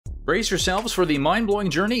Brace yourselves for the mind-blowing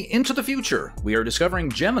journey into the future. We are discovering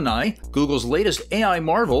Gemini, Google's latest AI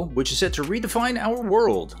marvel, which is set to redefine our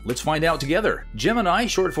world. Let's find out together. Gemini,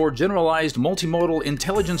 short for Generalized Multimodal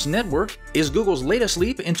Intelligence Network, is Google's latest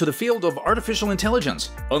leap into the field of artificial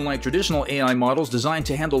intelligence. Unlike traditional AI models designed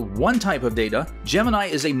to handle one type of data, Gemini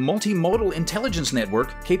is a multimodal intelligence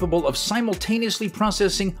network capable of simultaneously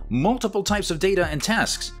processing multiple types of data and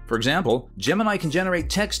tasks. For example, Gemini can generate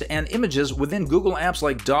text and images within Google apps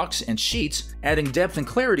like Docs and Sheets, adding depth and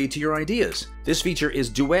clarity to your ideas. This feature is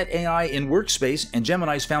Duet AI in Workspace, and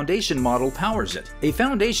Gemini's foundation model powers it. A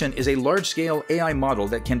foundation is a large-scale AI model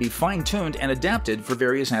that can be fine-tuned and adapted for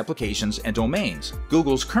various applications and domains.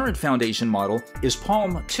 Google's current foundation model is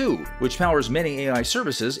Palm 2, which powers many AI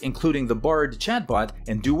services, including the Bard chatbot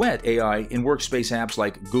and Duet AI in Workspace apps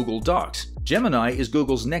like Google Docs. Gemini is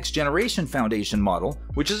Google's next-generation foundation model,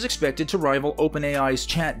 which is expected to rival OpenAI's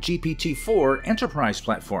chatgpt 4 enterprise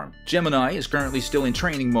platform. Gemini is currently still in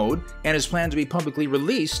training mode and is planned to be publicly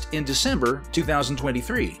released in December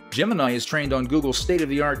 2023. Gemini is trained on Google's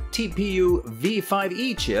state-of-the-art TPU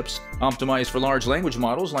v5e chips, optimized for large language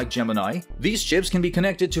models like Gemini. These chips can be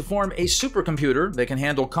connected to form a supercomputer that can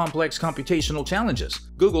handle complex computational challenges.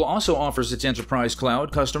 Google also offers its enterprise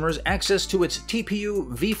cloud customers access to its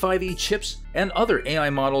TPU v5e chips and other AI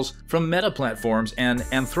models from Meta platforms and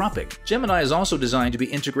Anthropic. Gemini is also designed to be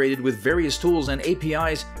integrated with various tools and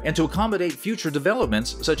APIs and to accommodate future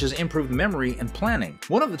developments such as improved memory and planning.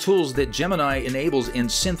 One of the tools that Gemini enables in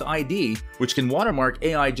SynthID, which can watermark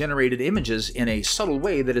AI-generated images in a subtle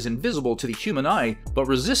way that is invisible to the human eye but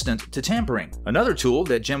resistant to tampering. Another tool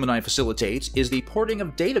that Gemini facilitates is the porting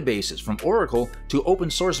of databases from Oracle to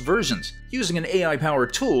open-source versions, using an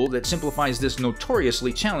AI-powered tool that simplifies this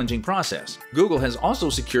notoriously challenging process. Google has also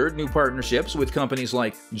secured new partnerships with companies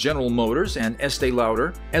like General Motors and Estée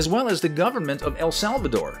Lauder, as well as the government of El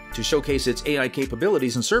Salvador, to showcase its AI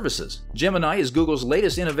capabilities and services. Gemini is Google's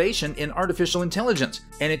latest innovation in artificial intelligence,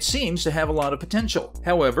 and it seems to have a lot of potential.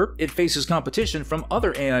 However, it faces competition from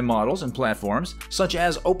other AI models and platforms, such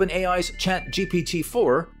as OpenAI's chatgpt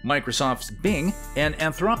 4, Microsoft's Bing, and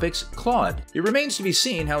Anthropic's Claude. It remains to be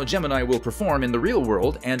seen how Gemini will perform in the real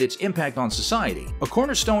world and its impact on society. A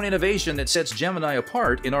cornerstone innovation that sets Gemini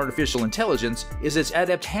apart in artificial intelligence is its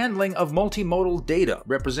adept handling of multimodal data,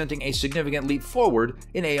 representing a significant leap forward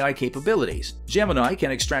in AI capabilities. Gemini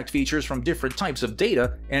can extract features from different types of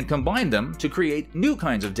data and combine them to create new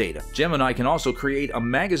kinds of data. Gemini can also create a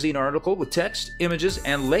magazine article with text, images,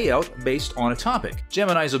 and layout based on a topic.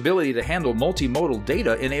 Gemini's ability to handle multimodal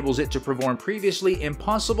data enables it to perform previously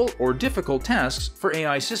impossible or difficult tasks for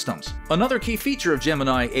AI systems. Another key feature of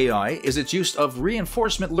Gemini AI is its use of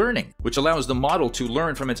reinforcement learning, which allows the model to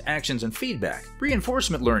learn from its actions and feedback.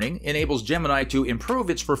 Reinforcement learning enables Gemini to improve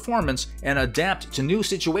its performance and adapt to new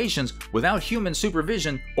situations without human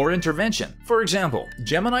supervision or intervention. For example,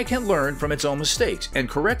 Gemini can learn from its own mistakes and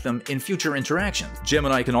correct them in future interactions.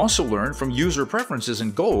 Gemini can also learn from user preferences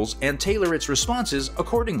and goals and tailor its responses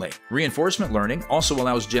accordingly. Reinforcement learning also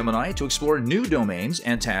allows Gemini to explore new domains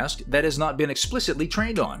and tasks that has not been explicitly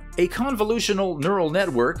trained on. A convolutional neural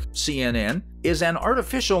network, CNN, is an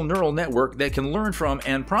artificial neural network that can learn from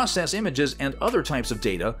and process images and other types of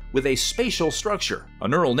data with a spatial structure. A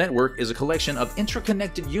neural network is a collection of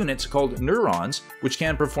interconnected units called neurons, which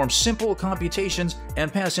can perform simple computations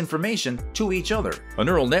and pass information to each other. A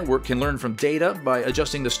neural network can learn from data by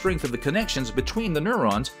adjusting the strength of the connections between the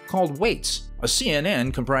neurons, called weights. A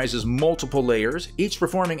CNN comprises multiple layers, each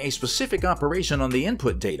performing a specific operation on the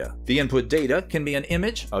input data. The input data can be an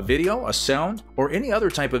image, a video, a sound, or any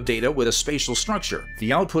other type of data with a spatial structure.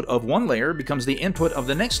 The output of one layer becomes the input of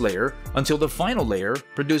the next layer until the final layer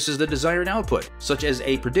produces the desired output, such as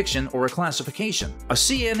a prediction or a classification. A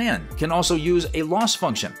CNN can also use a loss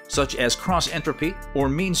function, such as cross-entropy or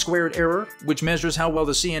mean-squared error, which measures how well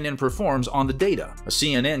the CNN performs on the data. A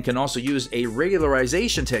CNN can also use a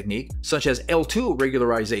regularization technique, such as L2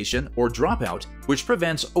 regularization or dropout, which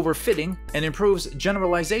prevents overfitting and improves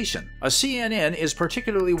generalization. A CNN is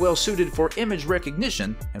particularly well suited for image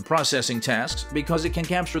recognition and processing tasks because it can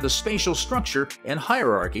capture the spatial structure and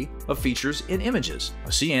hierarchy of features in images. A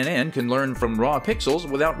CNN can learn from raw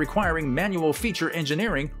pixels without requiring manual feature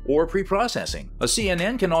engineering or pre-processing. A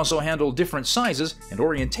CNN can also handle different sizes and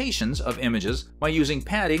orientations of images by using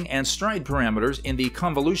padding and stride parameters in the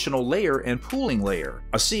convolutional layer and pooling layer.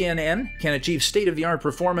 A CNN can achieve state-of-the-art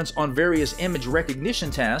performance on various image recognition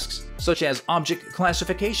tasks such as object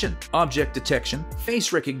classification, object detection,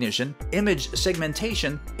 face recognition, image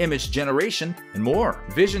segmentation, image generation, and more.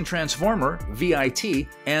 Vision Transformer, VIT,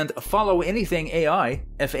 and Follow Anything AI,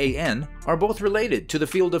 FAN, are both related to the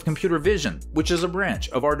field of computer vision, which is a branch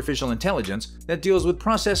of artificial intelligence that deals with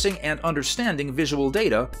processing and understanding visual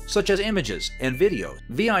data, such as images and videos.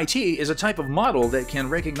 VIT is a type of model that can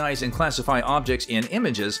recognize and classify objects in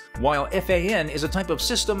images, while FAN is a type of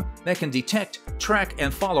system that can detect, track,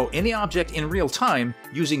 and follow any object in real time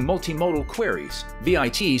using multimodal queries.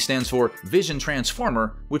 VIT stands for Vision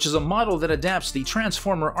Transformer, which is a model that adapts the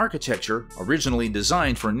transformer architecture, originally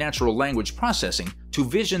designed for natural language processing, to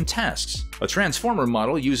vision tasks. A transformer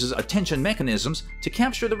model uses attention mechanisms to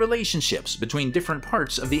capture the relationships between different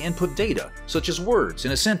parts of the input data, such as words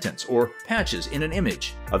in a sentence or patches in an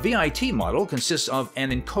image. A VIT model consists of an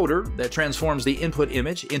encoder that transforms the input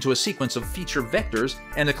image into a sequence of feature vectors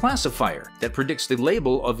and a classifier that predicts the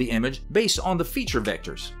label of the image based on the feature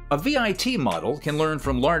vectors. A VIT model can learn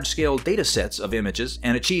from large-scale datasets of images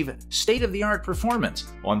and achieve state-of-the-art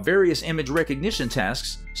performance on various image recognition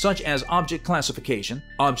tasks such as object classification,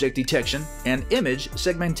 object detection, and image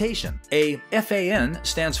segmentation. A FAN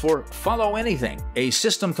stands for Follow Anything, a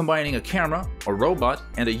system combining a camera, a robot,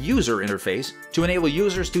 and a user interface to enable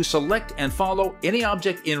users to select and follow any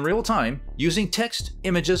object in real time using text,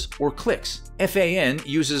 images, or clicks. FAN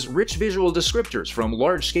uses rich visual descriptors from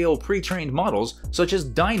large-scale pre-trained models such as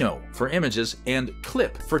Dino for images and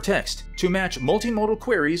Clip for text to match multimodal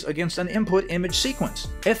queries against an input image sequence.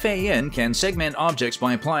 FAN can segment objects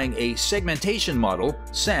by applying a segmentation model,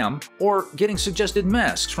 SAM, or getting suggested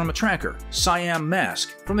masks from a tracker, SIAM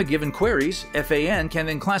mask. From the given queries, FAN can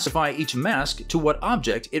then classify each mask to what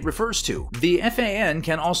object it refers to. The FAN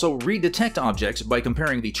can also redetect objects by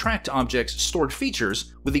comparing the tracked object's stored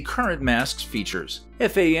features with the current mask's features.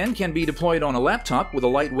 FAN can be deployed on a laptop with a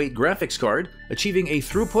lightweight graphics card, achieving a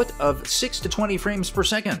throughput of 6 to 20 frames per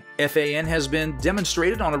second. FAN has been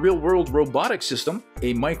demonstrated on a real-world robotic system,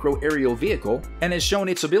 a micro-aerial vehicle, and has shown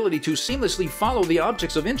its ability to seamlessly follow the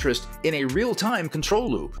objects of interest in a real-time control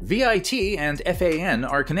loop. VIT and FAN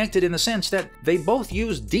are connected in the sense that they both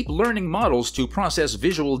use deep learning models to process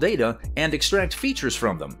visual data and extract features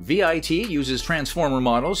from them. VIT uses transformer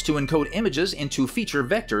models to encode images into feature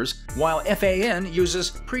vectors, while FAN uses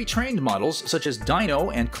pre-trained models such as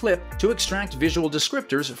Dino and Clip to extract visual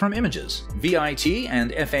descriptors from images. VIT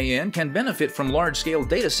and FAN can benefit from large-scale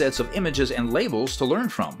datasets of images and labels to learn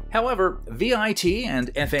from. However, VIT and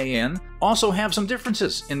FAN also have some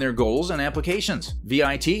differences in their goals and applications.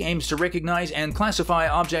 VIT aims to recognize and classify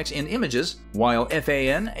objects in images, while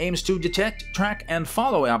FAN aims to detect, track, and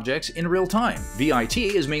follow objects in real time. VIT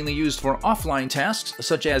is mainly used for offline tasks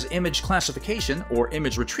such as image classification or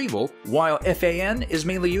image retrieval, while FAN is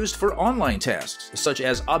mainly used for online tasks such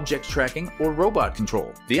as object tracking or robot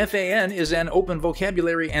control. The FAN is an open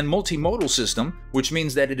vocabulary and multimodal system, which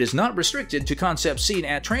means that it is not restricted to concepts seen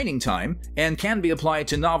at training time and can be applied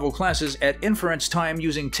to novel classes at inference time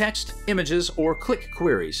using text, images, or click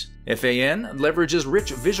queries. FAN leverages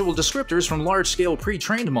rich visual descriptors from large-scale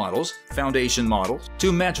pre-trained models, foundation models,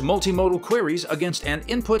 to match multimodal queries against an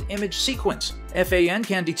input image sequence. FAN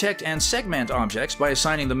can detect and segment objects by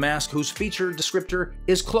assigning the mask whose feature descriptor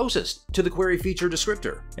is closest to the query feature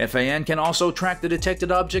descriptor. FAN can also track the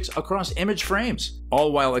detected objects across image frames,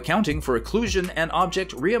 all while accounting for occlusion and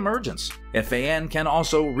object reemergence. FAN can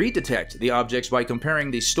also redetect the objects by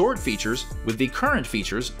comparing the stored features with the current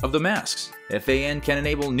features of the masks. FAN can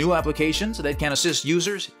enable new applications that can assist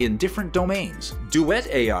users in different domains. Duet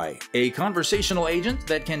AI, a conversational agent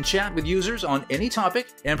that can chat with users on any topic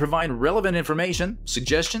and provide relevant information,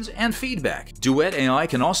 suggestions, and feedback. Duet AI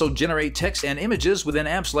can also generate text and images within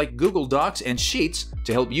apps like Google Docs and Sheets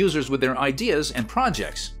to help users with their ideas and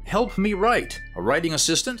projects. Help Me Write, a writing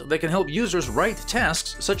assistant that can help users write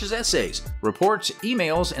tasks such as essays, reports,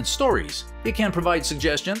 emails, and stories. It can provide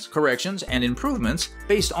suggestions, corrections, and improvements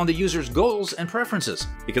based on the user's goals and preferences.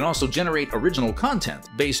 It can also generate original content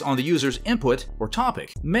based on the user's input or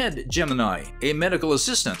topic. Gemini, a medical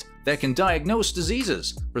assistant that can diagnose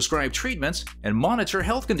diseases, prescribe treatments, and monitor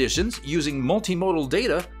health conditions using multimodal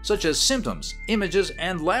data such as symptoms, images,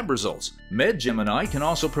 and lab results. Gemini can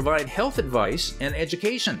also provide health advice and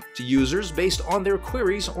education to users based on their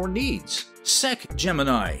queries or needs.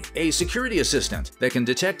 Gemini, a security assistant that can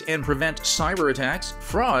detect and prevent cyber attacks,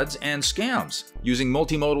 frauds, and scams using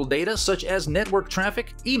multimodal data such as network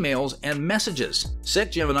traffic, emails, and messages.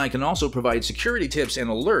 Gemini can also provide security tips and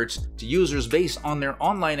alerts to users based on their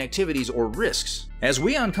online activities or risks. As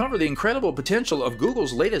we uncover the incredible potential of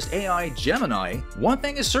Google's latest AI, Gemini, one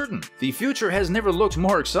thing is certain: the future has never looked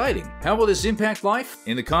more exciting. How will this impact life?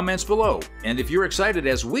 In the comments below. And if you're excited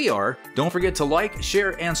as we are, don't forget to like,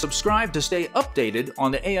 share, and subscribe to stay updated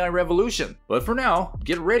on the AI revolution. But for now,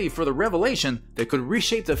 get ready for the revelation that could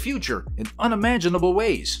reshape the future in unimaginable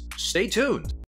ways. Stay tuned.